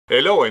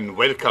Hello and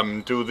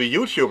welcome to the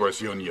YouTubers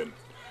Union.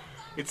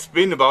 It's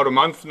been about a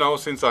month now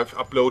since I've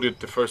uploaded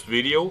the first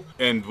video,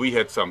 and we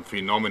had some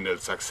phenomenal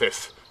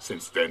success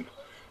since then.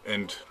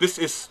 And this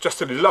is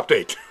just a little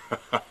update.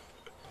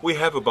 We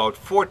have about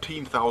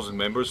 14,000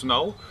 members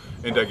now,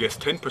 and I guess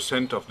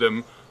 10% of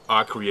them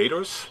are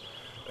creators,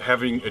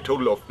 having a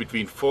total of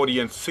between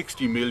 40 and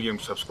 60 million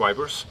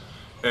subscribers,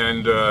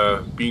 and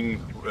being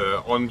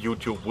on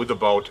YouTube with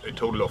about a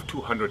total of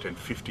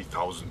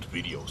 250,000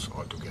 videos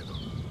altogether.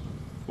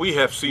 We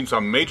have seen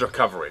some major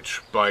coverage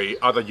by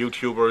other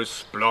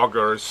YouTubers,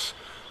 bloggers,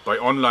 by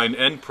online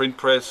and print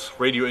press,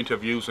 radio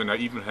interviews, and I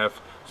even have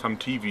some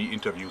TV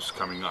interviews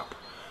coming up.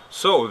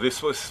 So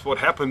this was what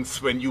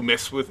happens when you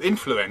mess with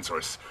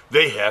influencers.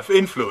 They have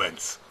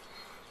influence.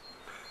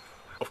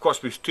 Of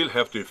course, we still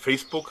have the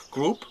Facebook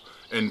group,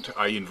 and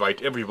I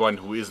invite everyone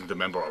who isn't a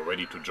member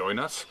already to join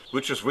us,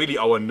 which is really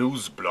our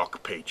news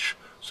blog page.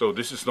 So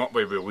this is not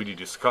where we really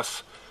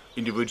discuss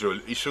individual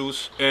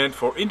issues, and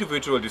for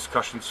individual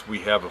discussions we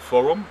have a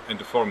forum, and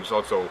the forum is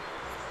also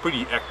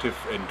pretty active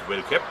and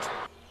well kept.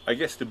 I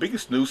guess the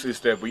biggest news is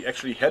that we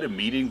actually had a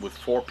meeting with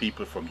 4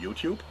 people from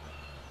YouTube,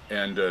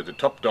 and the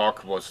top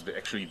dog was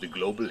actually the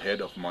global head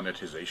of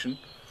monetization,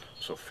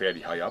 so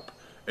fairly high up,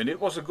 and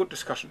it was a good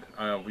discussion.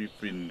 We've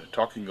been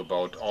talking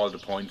about all the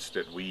points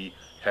that we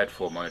had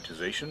for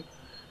monetization,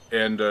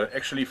 and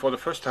actually for the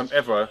first time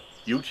ever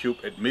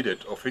YouTube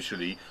admitted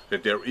officially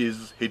that there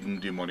is hidden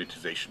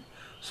demonetization.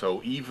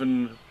 So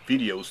even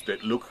videos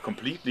that look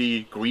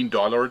completely green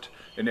dollared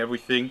and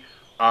everything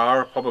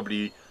are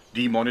probably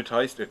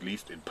demonetized, at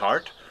least in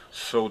part,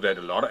 so that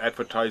a lot of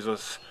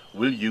advertisers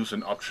will use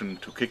an option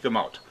to kick them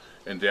out.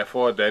 And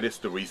therefore that is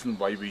the reason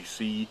why we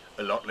see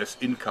a lot less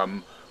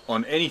income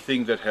on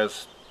anything that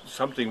has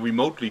something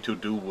remotely to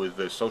do with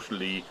the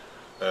socially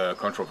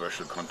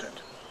controversial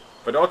content.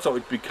 But also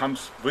it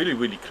becomes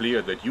really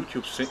clear that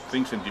YouTube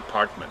thinks in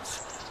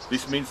departments.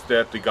 This means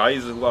that the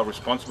guys who are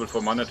responsible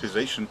for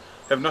monetization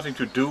have nothing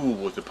to do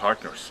with the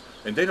partners,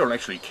 and they don't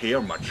actually care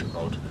much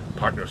about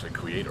partners and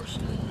creators.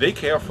 They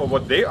care for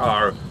what they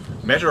are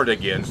measured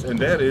against, and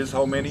that is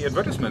how many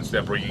advertisements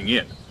they're bringing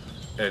in.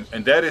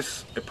 And that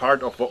is a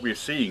part of what we're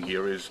seeing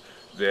here, is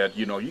that,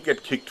 you know, you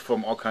get kicked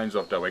from all kinds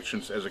of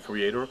directions as a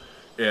creator,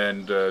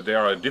 and there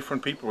are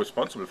different people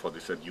responsible for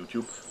this at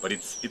YouTube, but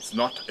it's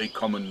not a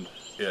common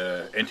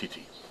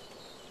entity.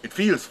 It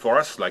feels for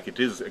us like it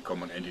is a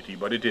common entity,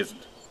 but it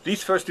isn't.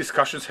 These first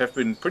discussions have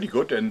been pretty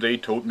good, and they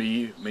told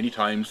me many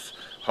times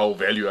how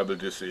valuable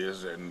this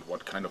is and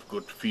what kind of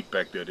good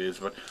feedback that is,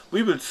 but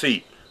we will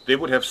see. They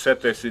would have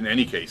said this in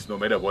any case, no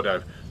matter what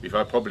if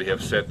I probably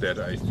have said that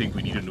I think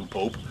we need a new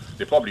pope,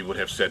 they probably would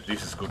have said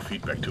this is good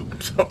feedback too.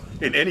 So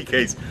in any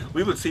case,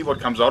 we will see what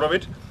comes out of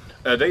it.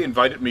 They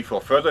invited me for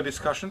further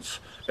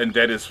discussions, and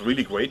that is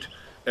really great.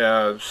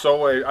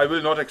 So I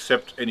will not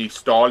accept any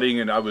stalling,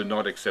 and I will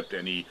not accept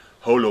any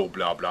holo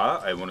blah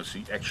blah. I want to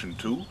see action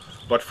too.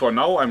 But for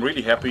now I'm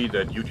really happy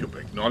that YouTube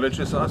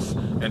acknowledges us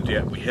and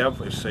that we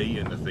have a say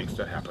in the things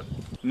that happen.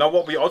 Now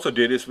what we also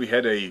did is we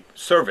had a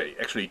survey,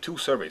 actually 2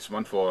 surveys,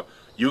 one for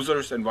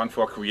users and one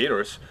for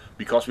creators,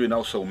 because we're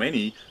now so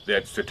many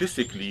that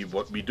statistically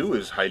what we do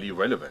is highly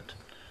relevant.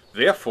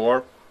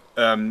 Therefore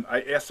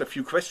I asked a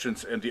few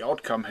questions, and the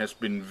outcome has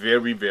been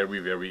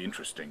very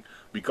interesting,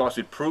 because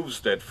it proves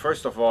that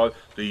first of all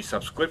the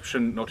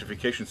subscription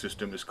notification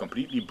system is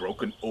completely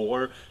broken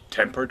or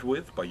tampered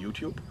with by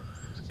YouTube,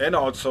 and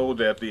also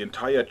that the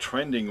entire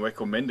trending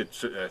recommended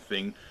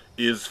thing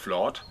is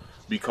flawed,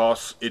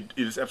 because it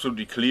is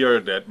absolutely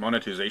clear that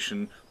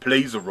monetization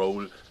plays a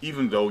role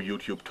even though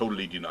YouTube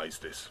totally denies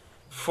this.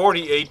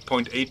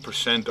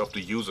 48.8% of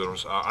the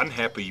users are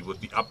unhappy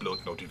with the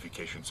upload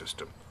notification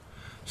system.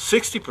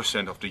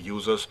 60% of the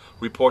users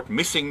report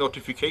missing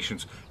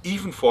notifications,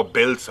 even for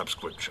bell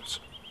subscriptions.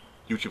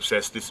 YouTube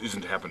says this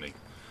isn't happening.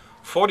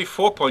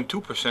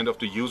 44.2% of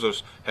the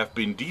users have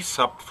been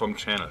desubbed from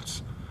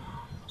channels.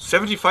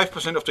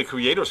 75% of the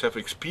creators have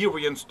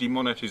experienced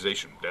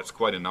demonetization. That's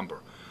quite a number.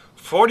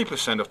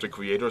 40% of the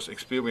creators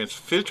experience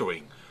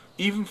filtering,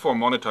 even for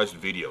monetized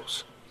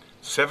videos.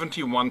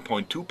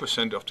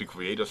 71.2% of the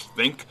creators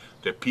think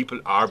that people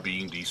are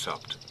being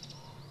desubbed.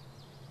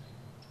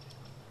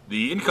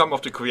 The income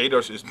of the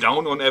creators is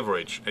down on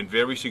average, and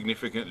very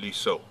significantly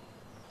so.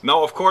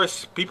 Now, of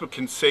course, people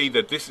can say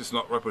that this is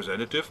not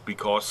representative,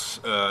 because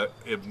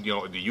you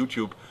know, the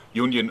YouTube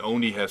Union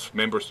only has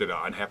members that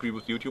are unhappy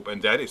with YouTube,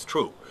 and that is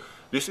true.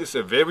 This is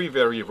a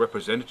very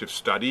representative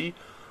study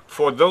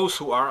for those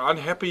who are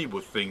unhappy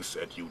with things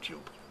at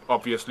YouTube.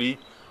 Obviously,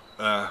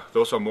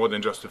 those are more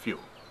than just a few.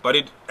 But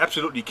it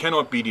absolutely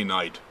cannot be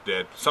denied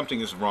that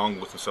something is wrong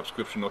with the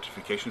subscription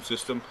notification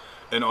system,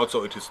 and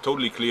also it is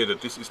totally clear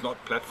that this is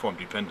not platform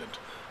dependent.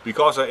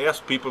 Because I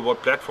asked people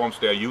what platforms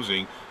they are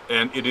using,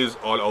 and it is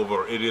all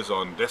over. It is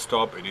on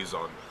desktop, it is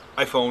on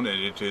iPhone,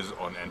 and it is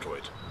on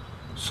Android.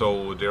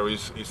 So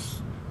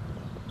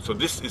so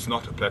this is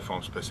not a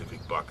platform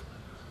specific bug.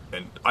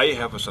 And I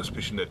have a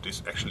suspicion that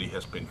this actually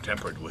has been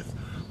tampered with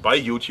by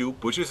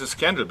YouTube, which is a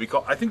scandal,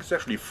 because I think it's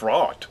actually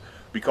fraud.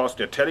 because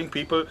they're telling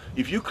people,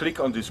 if you click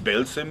on this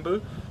bell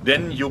symbol,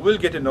 then you will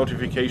get a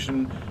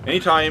notification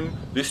anytime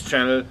this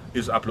channel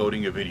is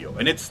uploading a video.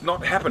 And it's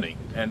not happening,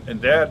 and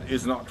that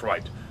is not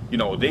right. You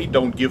know, they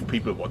don't give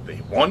people what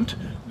they want,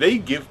 they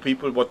give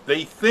people what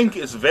they think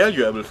is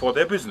valuable for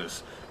their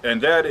business. And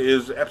that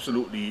is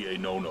absolutely a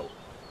no-no.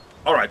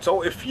 Alright,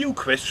 so a few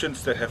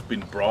questions that have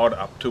been brought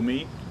up to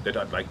me that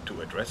I'd like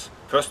to address.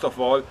 First of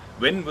all,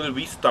 when will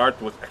we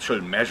start with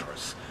actual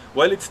measures?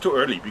 Well, it's too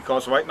early,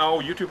 because right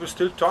now YouTube is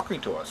still talking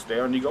to us. They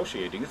are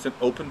negotiating. It's an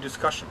open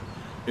discussion.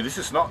 And this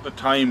is not the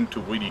time to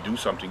really do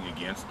something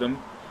against them.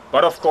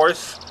 But of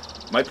course,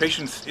 my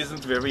patience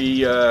isn't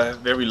very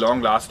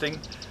long-lasting.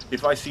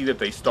 If I see that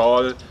they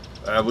stall,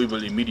 we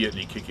will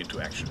immediately kick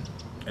into action.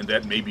 And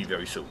that may be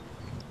very soon.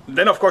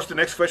 Then of course the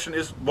next question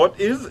is, what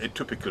is a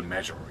typical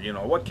measure? You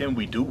know, what can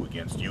we do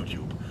against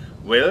YouTube?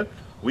 Well,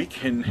 we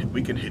can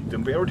hit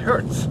them where it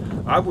hurts.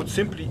 I would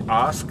simply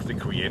ask the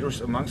creators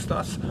amongst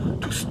us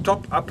to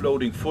stop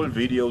uploading full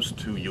videos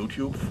to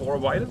YouTube for a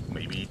while,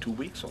 maybe 2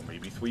 weeks or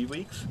maybe 3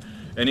 weeks,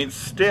 and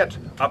instead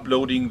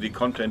uploading the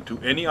content to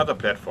any other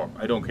platform.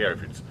 I don't care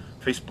if it's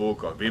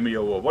Facebook or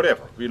Vimeo or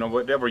whatever, you know,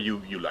 whatever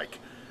you like.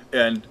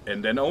 And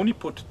then only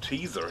put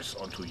teasers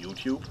onto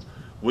YouTube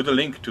with a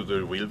link to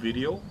the real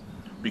video,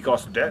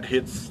 because that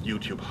hits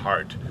YouTube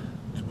hard.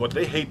 What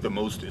they hate the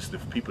most is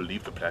if people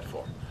leave the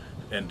platform.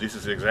 And this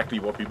is exactly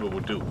what people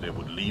would do. They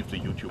would leave the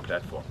YouTube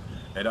platform.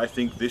 And I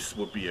think this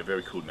would be a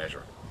very cool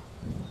measure.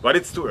 But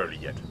it's too early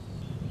yet.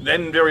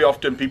 Then very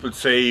often people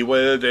say,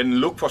 well, then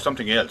look for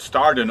something else.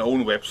 Start an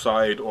own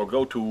website, or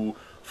go to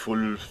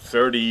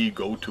Full30,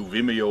 go to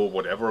Vimeo,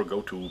 whatever,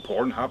 go to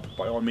Pornhub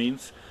by all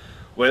means.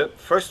 Well,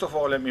 first of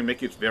all, let me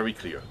make it very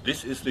clear.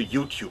 This is the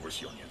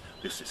YouTubers Union.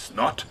 This is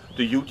not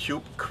the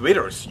YouTube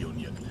Quitters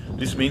Union.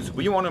 This means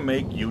we want to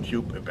make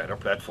YouTube a better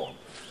platform.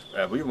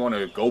 We want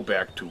to go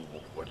back to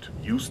what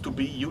used to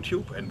be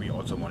YouTube, and we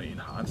also want to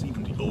enhance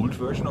even the old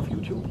version of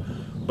YouTube.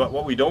 But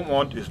what we don't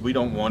want is, we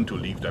don't want to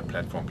leave that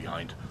platform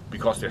behind,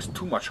 because there's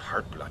too much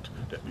hard blood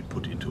that we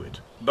put into it.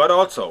 But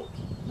also,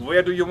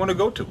 where do you want to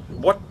go to?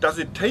 What does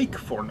it take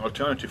for an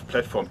alternative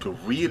platform to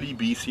really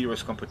be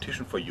serious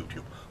competition for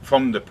YouTube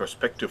from the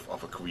perspective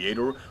of a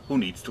creator who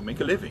needs to make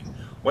a living?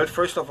 Well,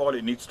 first of all,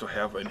 it needs to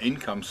have an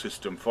income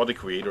system for the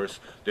creators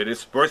that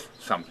is worth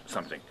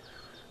something.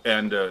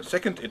 And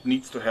second, it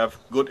needs to have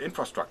good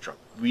infrastructure.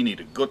 We need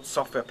a good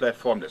software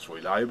platform that's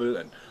reliable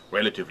and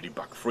relatively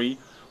bug-free.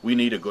 We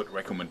need a good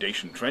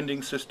recommendation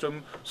trending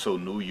system, so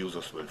new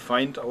users will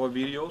find our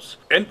videos.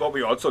 And what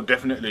we also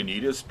definitely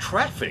need is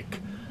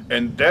traffic.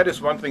 And that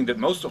is one thing that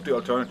most of the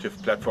alternative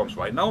platforms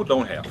right now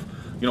don't have.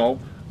 You know,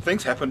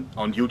 things happen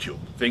on YouTube.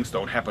 Things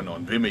don't happen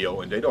on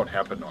Vimeo, and they don't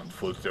happen on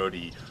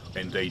Full30,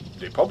 and they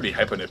probably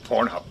happen at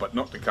Pornhub, but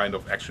not the kind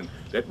of action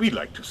that we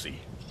like to see.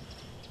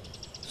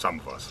 Some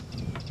of us.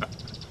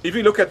 If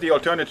you look at the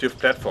alternative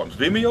platforms,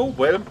 Vimeo,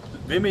 well,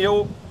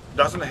 Vimeo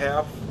doesn't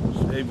have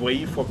a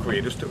way for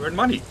creators to earn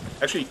money.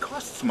 Actually, it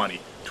costs money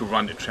to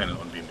run a channel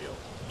on Vimeo.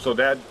 So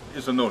that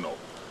is a no-no.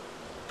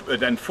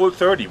 Then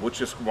Full30,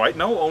 which is right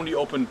now only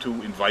open to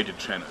invited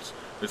channels.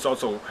 This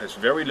also has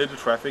very little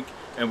traffic,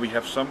 and we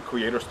have some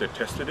creators that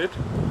tested it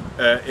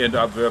and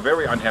were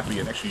very unhappy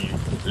and actually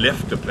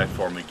left the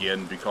platform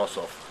again because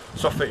of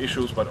software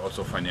issues, but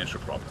also financial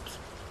problems.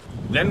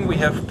 Then we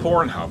have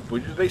Pornhub,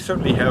 which they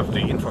certainly have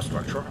the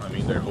infrastructure. I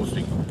mean, they're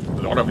hosting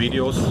a lot of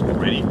videos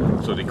already,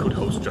 so they could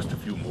host just a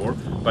few more.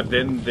 But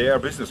then their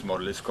business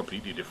model is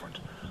completely different.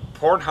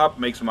 Pornhub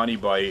makes money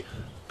by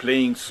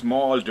playing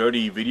small,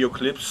 dirty video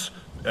clips,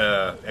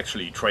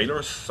 actually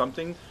trailers,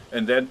 something,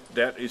 and then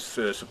that is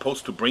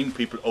supposed to bring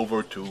people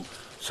over to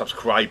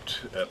subscribed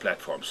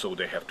platforms, so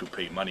they have to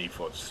pay money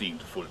for seeing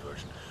the full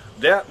version.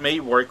 That may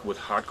work with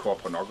hardcore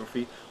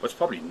pornography, but it's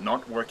probably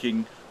not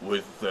working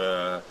with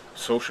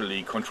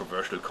socially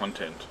controversial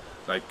content,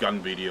 like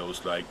gun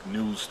videos, like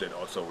news that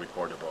also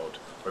report about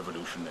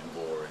revolution and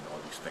war and all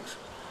these things.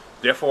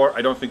 Therefore,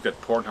 I don't think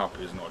that Pornhub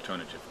is an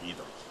alternative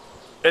either.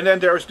 And then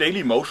there's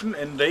Dailymotion,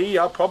 and they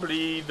are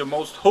probably the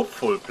most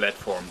hopeful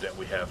platform that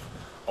we have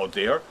out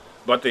there,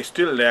 but they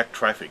still lack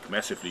traffic,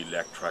 massively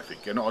lack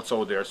traffic, and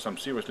also there's some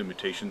serious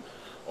limitation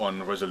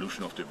on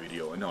resolution of the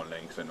video and on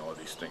length and all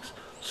these things.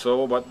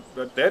 So, but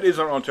that is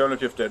an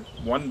alternative that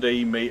one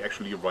day may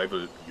actually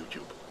rival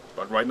YouTube.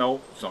 But right now,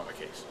 it's not the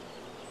case.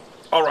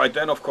 Alright,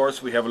 then of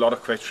course we have a lot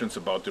of questions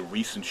about the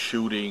recent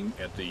shooting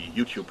at the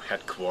YouTube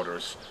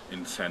headquarters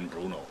in San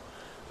Bruno.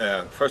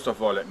 First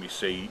of all, let me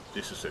say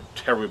this is a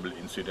terrible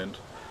incident,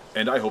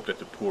 and I hope that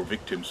the poor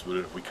victims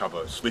will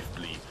recover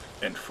swiftly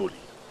and fully.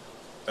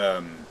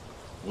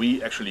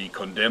 We actually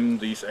condemn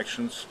these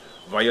actions.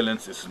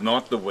 Violence is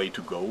not the way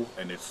to go,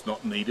 and it's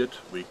not needed.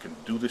 We can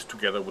do this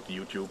together with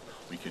YouTube.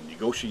 We can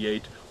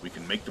negotiate. We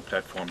can make the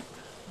platform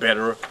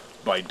better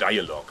by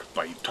dialogue,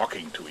 by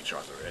talking to each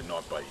other, and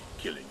not by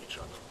killing each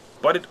other.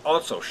 But it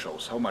also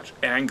shows how much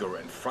anger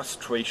and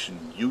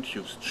frustration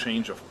YouTube's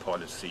change of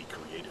policy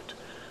created.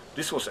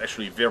 This was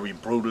actually very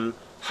brutal,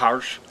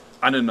 harsh,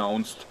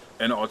 unannounced,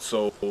 and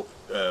also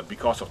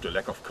because of the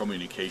lack of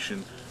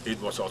communication, it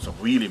was also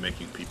really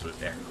making people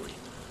angry.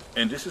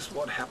 And this is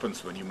what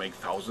happens when you make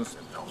thousands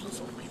and thousands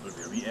of people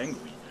very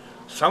angry.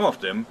 Some of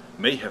them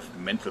may have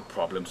mental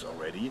problems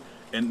already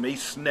and may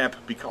snap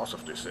because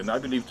of this. And I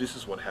believe this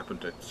is what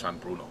happened at San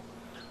Bruno.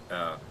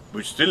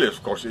 Which still,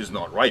 of course, is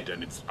not right.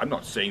 And I'm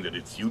not saying that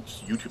it's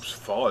YouTube's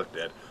fault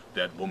that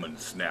that woman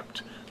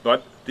snapped.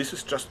 But this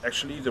is just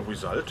actually the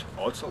result,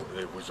 also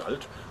a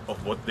result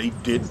of what they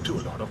did to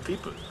a lot of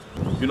people.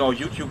 You know,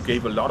 YouTube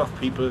gave a lot of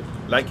people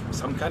like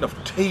some kind of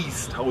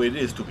taste how it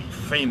is to be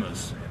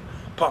famous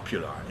and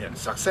popular and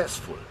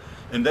successful.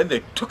 And then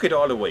they took it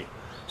all away.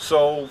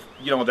 So,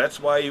 you know, that's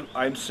why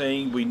I'm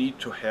saying we need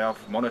to have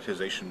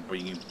monetization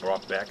being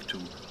brought back to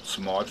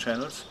small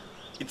channels.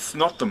 It's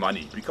not the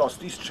money, because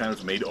these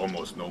channels made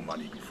almost no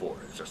money before.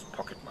 It's just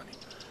pocket money.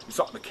 It's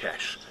not the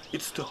cash.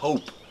 It's the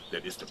hope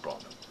that is the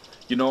problem.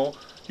 You know,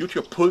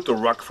 YouTube pulled the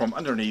rug from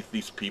underneath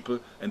these people,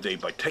 and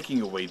by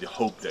taking away the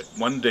hope that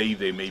one day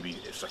they may be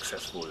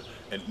successful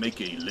and make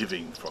a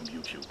living from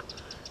YouTube.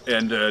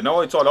 And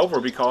now it's all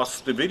over because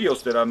the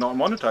videos that are not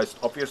monetized,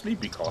 obviously,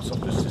 because of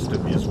the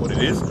system is what it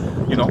is,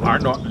 you know, are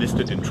not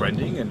listed in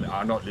trending and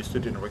are not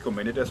listed in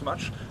recommended as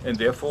much, and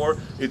therefore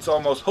it's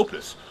almost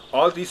hopeless.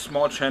 All these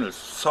small channels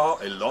saw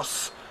a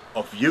loss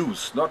of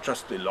views, not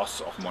just a loss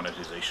of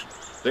monetization.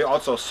 They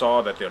also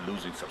saw that they're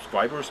losing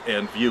subscribers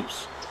and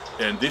views.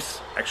 And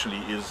this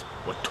actually is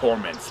what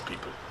torments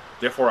people.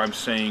 Therefore I'm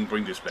saying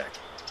bring this back.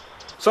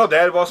 So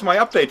that was my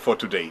update for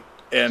today.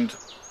 And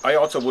I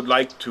also would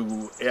like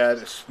to add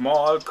a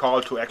small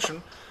call to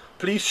action.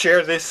 Please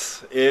share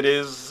this. It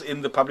is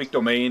in the public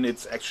domain.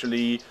 It's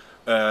actually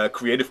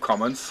Creative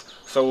Commons.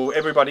 So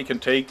everybody can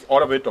take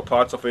all of it or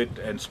parts of it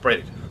and spread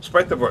it.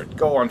 Spread the word.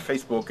 Go on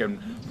Facebook and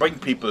bring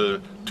people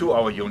to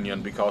our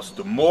union, because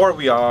the more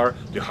we are,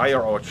 the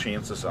higher our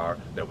chances are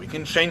that we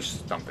can change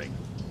something.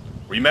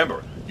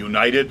 Remember,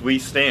 united we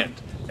stand,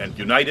 and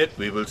united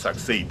we will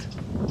succeed.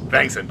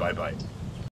 Thanks and bye-bye.